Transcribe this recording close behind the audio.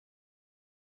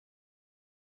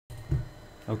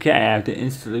Okay, I have to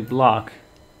instantly block.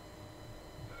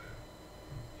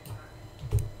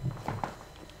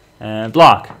 And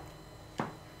block.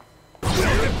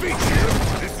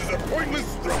 This is a pointless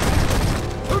struggle.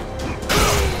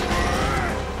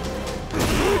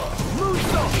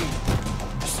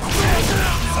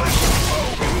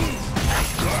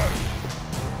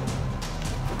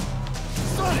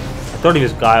 I thought he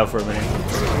was Guile for a minute.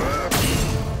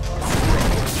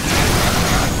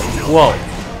 Whoa.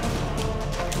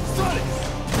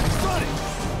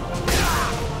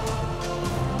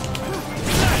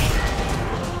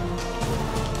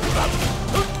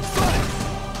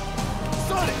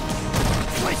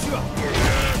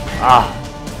 Ah.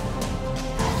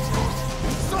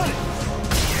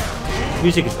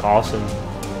 Music is awesome.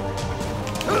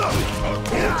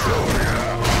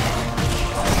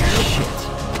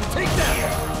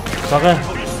 Sucker.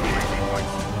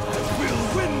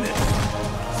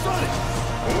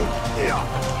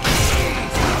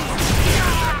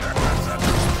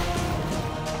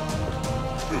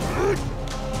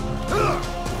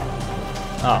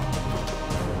 Oh.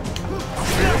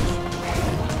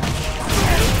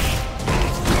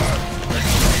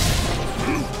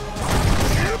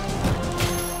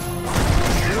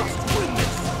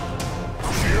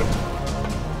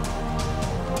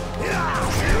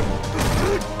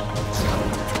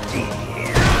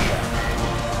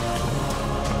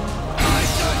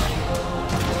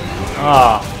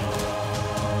 Ah.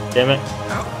 Damn it.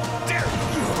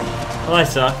 Well, I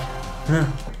suck.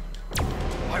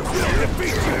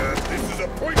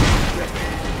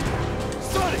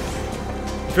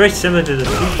 It's very similar to the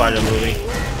Street Fighter movie.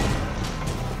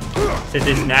 Except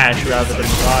it's Nash rather than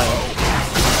Guile.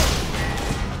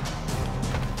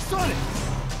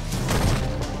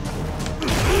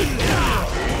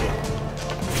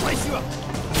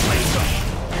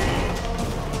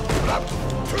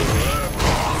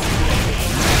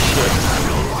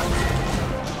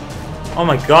 Oh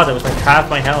my god, that was like half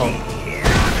my health.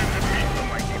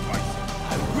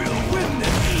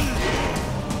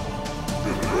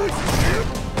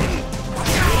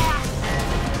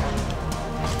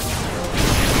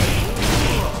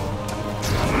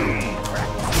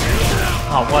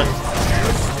 Oh, what?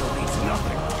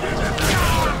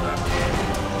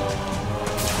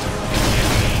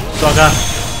 Sucker.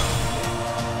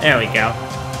 There we go.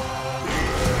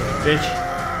 Bitch.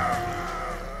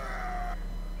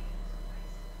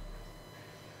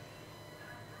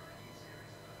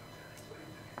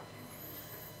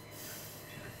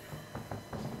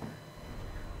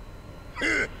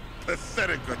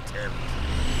 Pathetic attempt.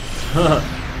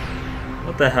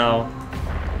 What the hell?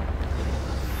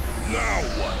 Now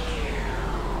what?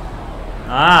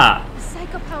 Ah. The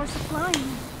psycho power supply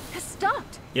has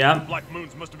stopped. Yeah. Black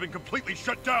Moons must have been completely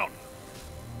shut down.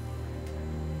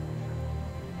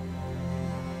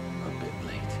 A bit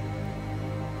late.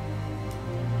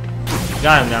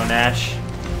 Got him now, Nash.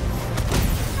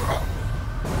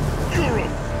 You're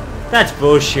That's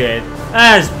bullshit.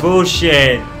 That's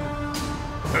bullshit.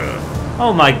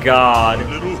 Oh my god. a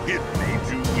little hit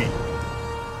made you weak.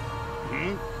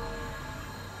 Hmm?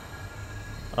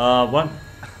 What?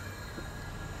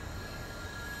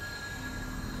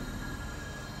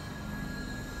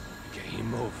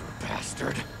 Game over,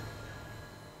 bastard.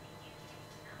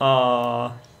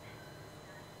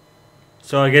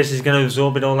 So I guess he's gonna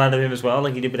absorb it all out of him as well,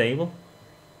 like he did with Abel?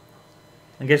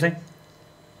 I'm guessing?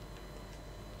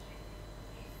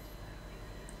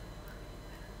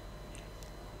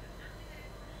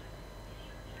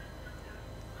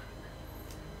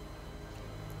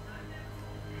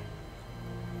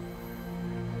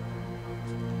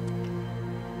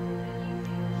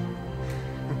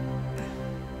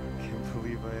 Can't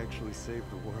believe I actually saved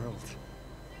the world.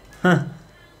 Huh.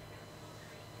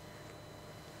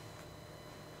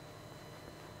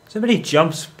 So many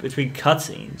jumps between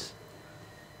cutscenes.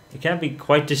 It can be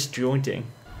quite disjointing.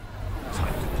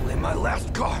 Time to play my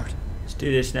last card. Let's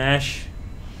do this, Nash.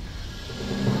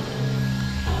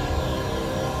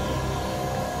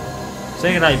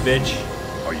 Say goodnight, bitch.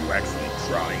 Are you actually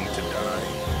trying to die?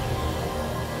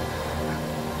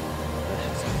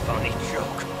 That's a funny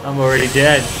joke. I'm already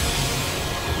dead.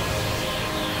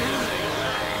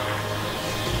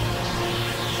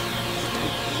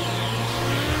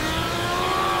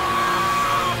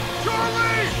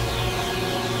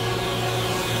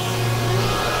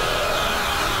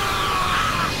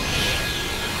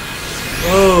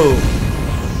 Whoa.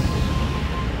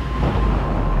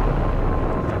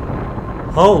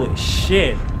 Holy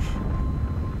shit.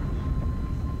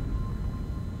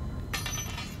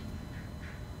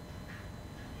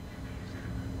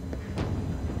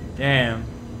 Damn.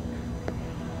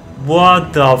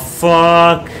 What the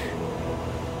fuck?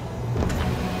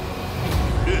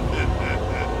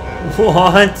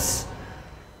 What?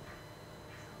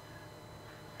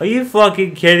 Are you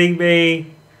fucking kidding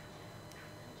me?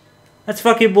 That's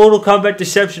fucking Mortal Kombat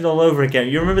Deception all over again.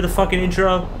 You remember the fucking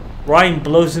intro? Ryan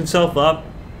blows himself up,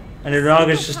 and then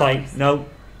Raga's just like, nope,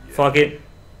 fuck it.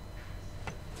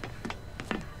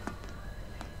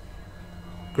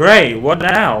 Great, what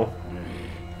now?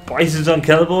 Bison's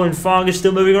unkillable and Fong is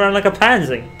still moving around like a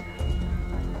pansy.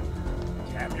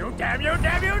 Damn you, damn you,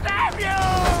 damn you, damn you!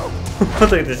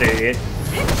 Look at this idiot.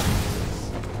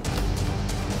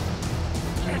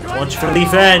 Watch for Leaf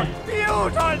Head. You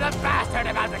told the bastard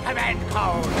about the command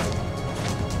code!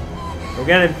 Go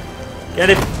get him. Get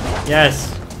him.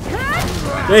 Yes.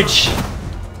 Bitch.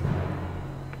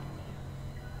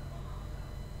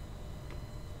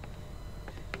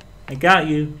 I got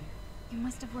you. You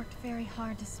must have worked very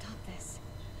hard to stop this.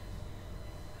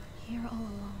 Here all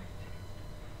alone.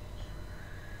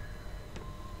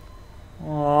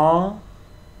 Aww.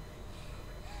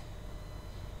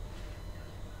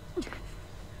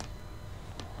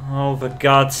 Oh, for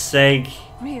God's sake.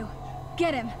 Ryu,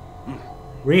 get him.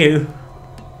 Ryu?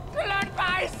 Blood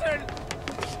Bison!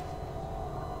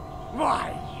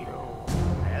 Why, you?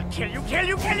 I'll kill you, kill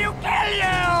you, kill you, kill you!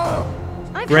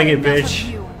 I've Bring had it, enough bitch. of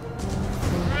you.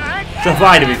 It's a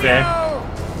fight, to be fair.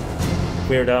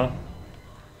 Weirdo.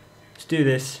 Let's do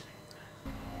this.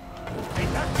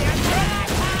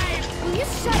 Will you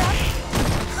shut up?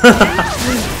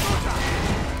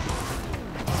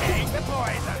 Take the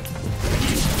poison!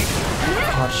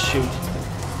 Oh, shoot.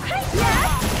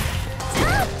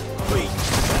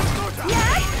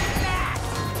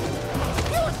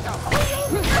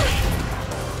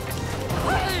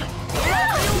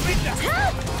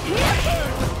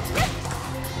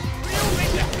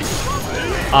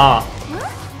 Ah.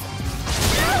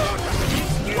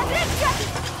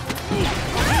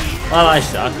 Well, I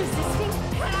suck.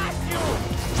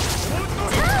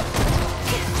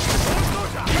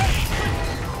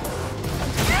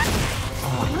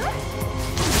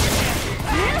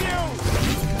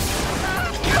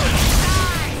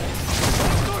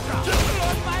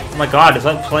 Oh my god, it's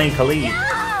like playing Khalid.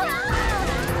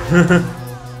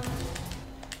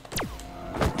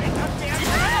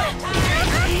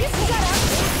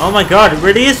 Oh my god, it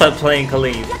really is like playing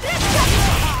Khalid.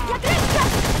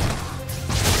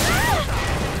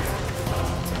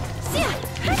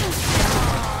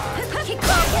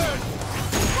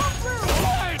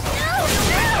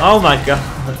 Oh my god.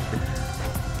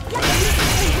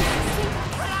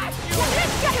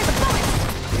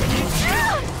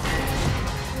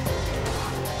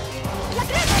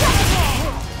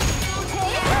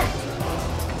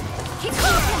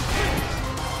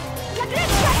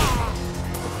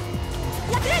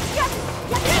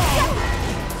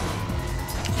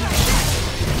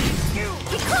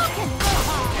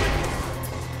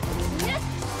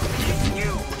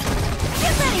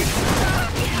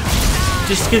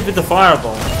 Just skip with the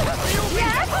fireball.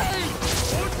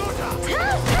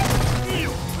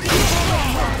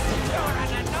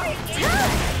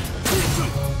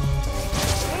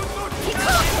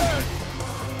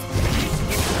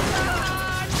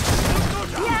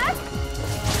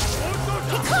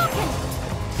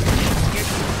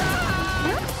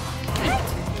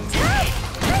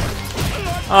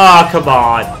 Oh, come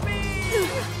on.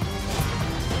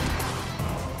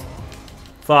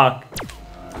 Fuck.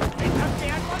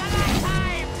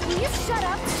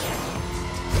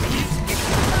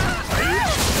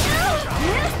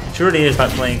 It surely is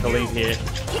like playing Khalid here.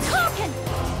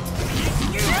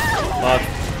 Fuck.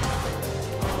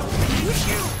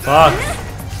 Fuck.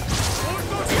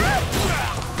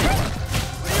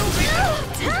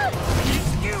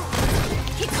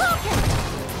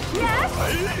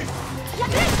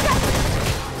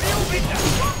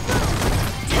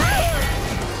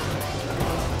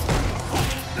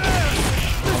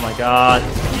 Oh my god.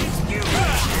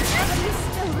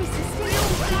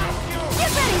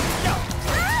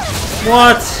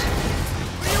 What?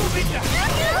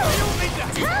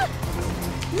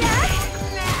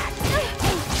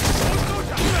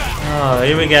 Oh,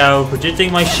 here we go.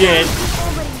 Predicting my shit.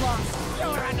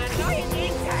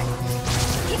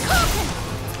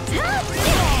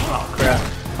 Oh, crap.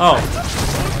 Oh.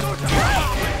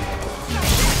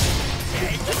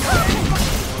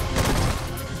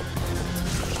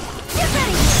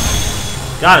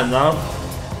 Got him, though.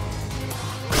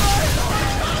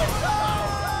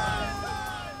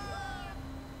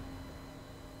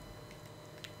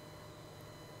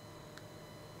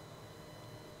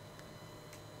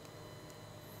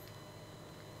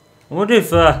 I wonder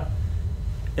if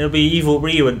It'll be evil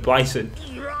Ryu and Bison.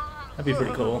 That'd be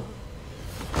pretty cool.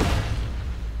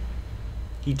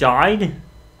 He died? It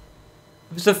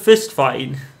was a fist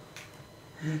fight.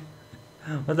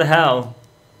 What the hell?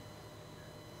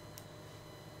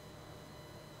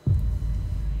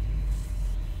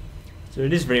 So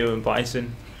it is Ryu and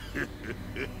Bison.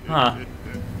 Huh.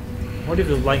 What if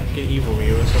it was like an evil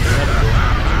Ryu or something? That'd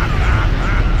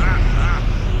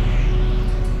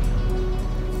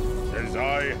be As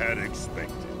I had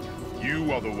expected,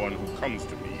 you are the one who comes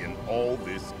to me in all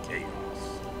this chaos.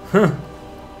 cool.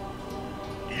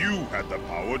 You had the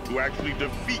power to actually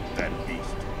defeat that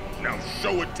beast. Now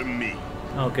show it to me.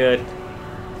 Oh, good.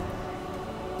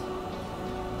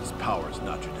 This power is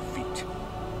not to defeat.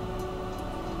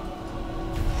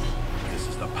 This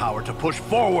is the power to push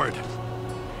forward.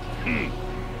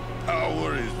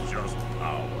 Power is just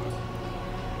power.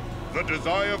 The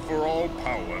desire for all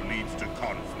power leads to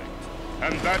conflict,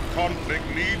 and that conflict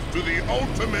leads to the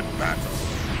ultimate battle.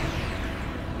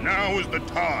 Now is the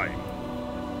time.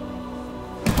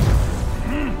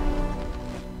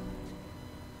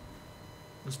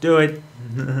 Let's do it.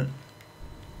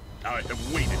 I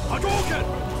have waited. Hadouken!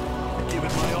 Give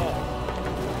it my all.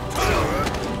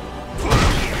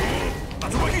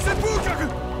 Tatsumaki Senpukyaku!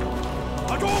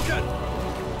 Hadouken!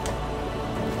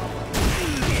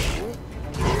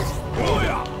 Oh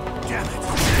yeah! Damn it!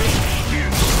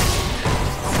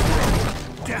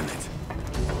 Damn it!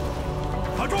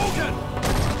 Hadouken!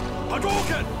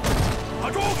 Hadouken!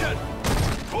 Hadouken!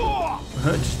 Oh!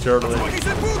 Just turtle it. Tatsumaki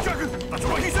Senpukyaku!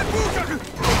 Tatsumaki Senpukyaku!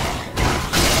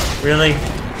 Really?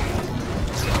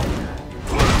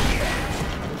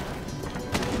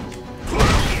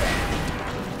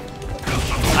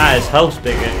 Ah, his health's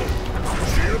bigger.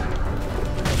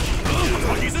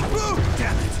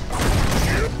 Damn it!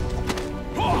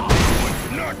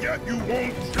 Knock out you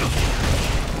won't.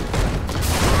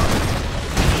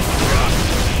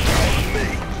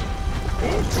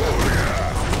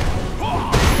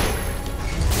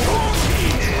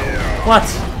 What?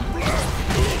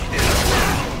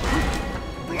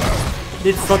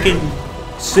 Did fucking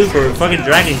super fucking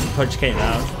dragon punch came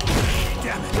out.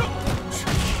 Damn it!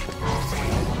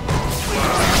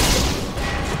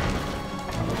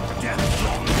 Damn it!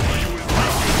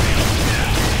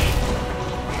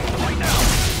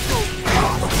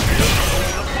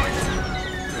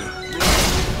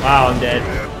 Wow, I'm dead.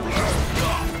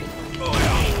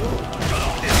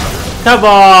 Come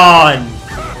on!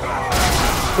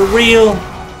 For real?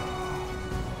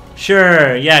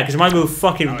 Sure, yeah, because my move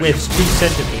fucking whiffs 2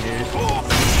 centimeters.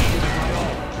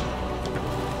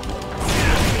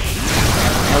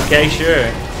 Okay,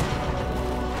 sure.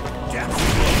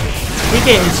 He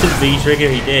get instant V-trigger,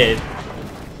 he did.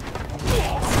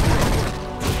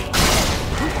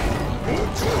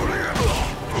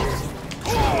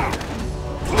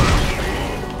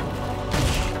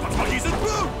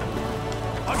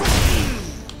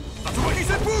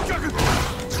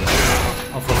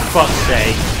 Oh, for fuck's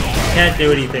sake. Can't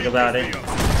do anything about it.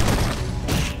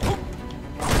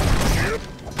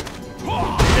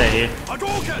 There you.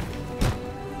 Hadouken!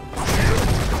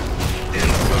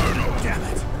 Damn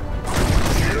it!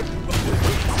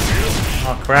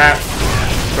 Oh crap.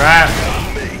 Crap.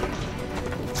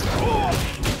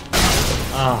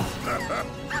 Oh.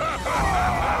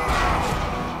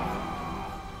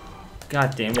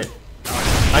 God damn it.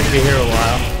 I could be here a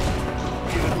while.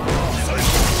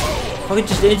 Fucking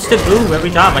just instant boom every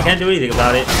time. I can't do anything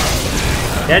about it.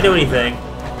 Can't do anything.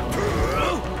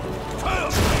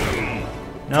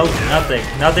 Nope, nothing.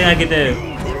 Nothing I can do.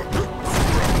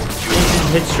 Instant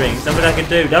hit strings. Nothing I can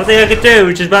do. Nothing I can do,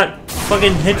 which is about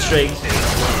fucking hit strings.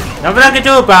 Nothing I can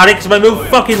do about it because my move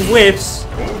fucking whiffs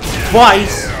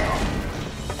twice.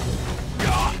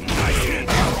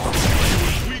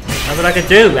 Nothing I can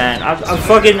do, man.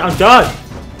 I'm done.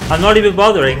 I'm not even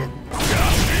bothering.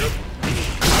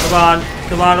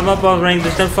 Come on, I'm not bothering.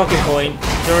 There's no fucking point.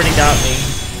 You already got me.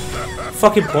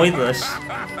 Fucking pointless.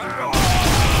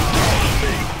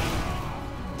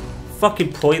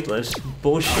 Fucking pointless.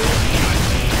 Bullshit.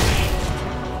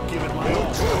 Give it my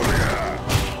all.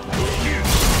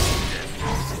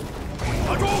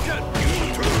 Hadouken!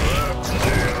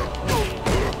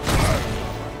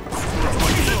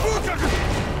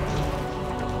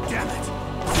 Damn it!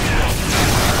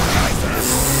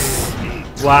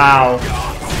 Wow.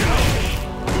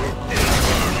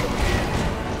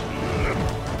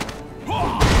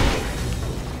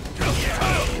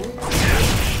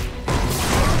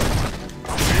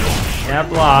 Yeah,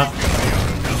 block.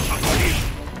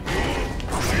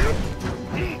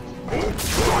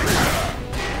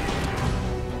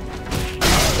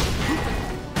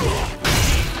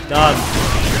 Done.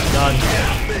 None.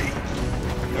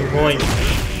 No point.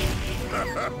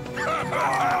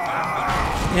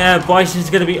 Yeah, Bison's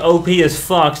gonna be OP as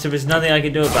fuck, so there's nothing I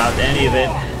can do about any of it.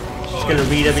 Just gonna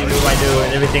read every move I do,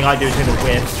 and everything I do is gonna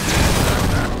whiff.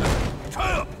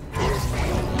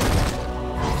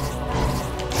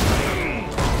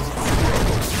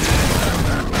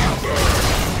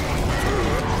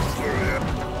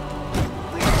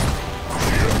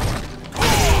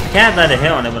 Can't let a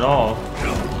hit on him at all.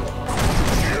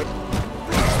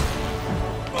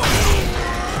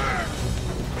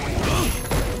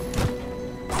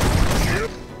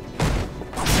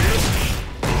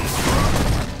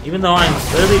 Even though I'm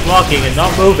literally blocking and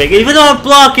not moving. Even though I'm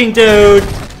blocking, dude!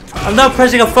 I'm not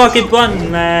pressing a fucking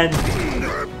button, man.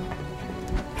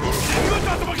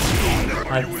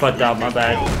 I fucked up, my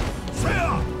bad.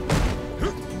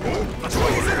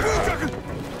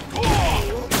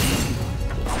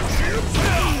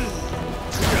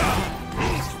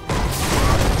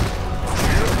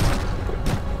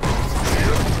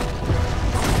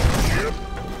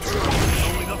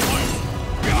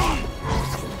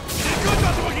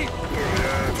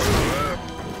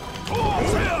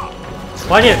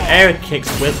 Why do air kicks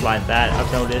whip like that?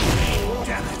 I've noticed.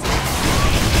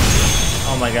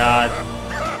 Oh my god.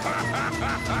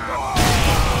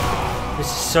 This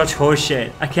is such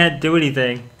horseshit. I can't do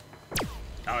anything.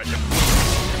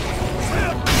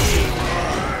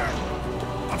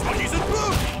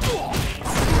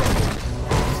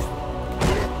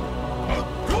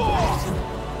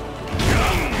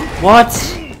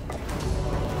 What?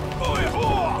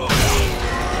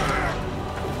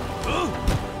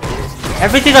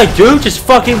 Everything I do just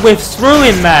fucking whiffs through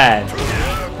him, man.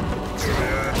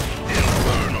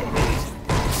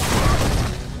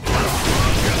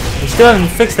 He still haven't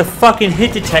fixed the fucking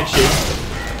hit detection.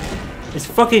 It's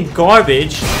fucking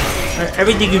garbage.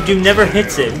 Everything you do never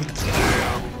hits him.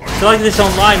 It's like this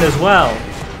online as well.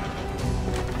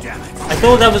 I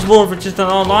thought that was more of just an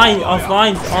online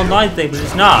thing, but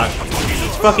it's not.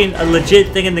 It's fucking a legit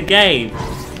thing in the game.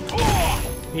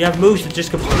 You have moves that just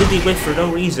completely whiff for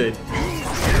no reason.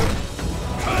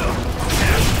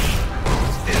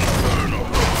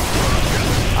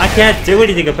 I can't do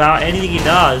anything about anything he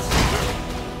does.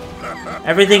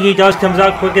 Everything he does comes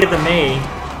out quicker than me.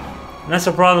 And that's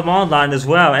a problem online as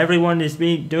well. Everyone is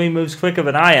doing moves quicker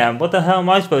than I am. What the hell am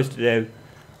I supposed to do?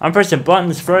 I'm pressing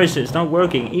buttons first, it's not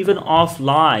working. Even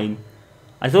offline.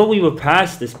 I thought we were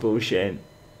past this bullshit.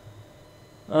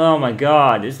 Oh my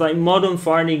god. It's like modern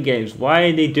fighting games. Why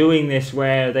are they doing this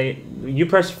where you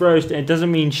press first and it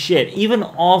doesn't mean shit. Even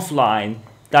offline,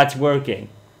 that's working.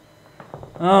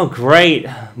 Oh great.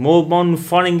 More modern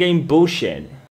fighting game bullshit.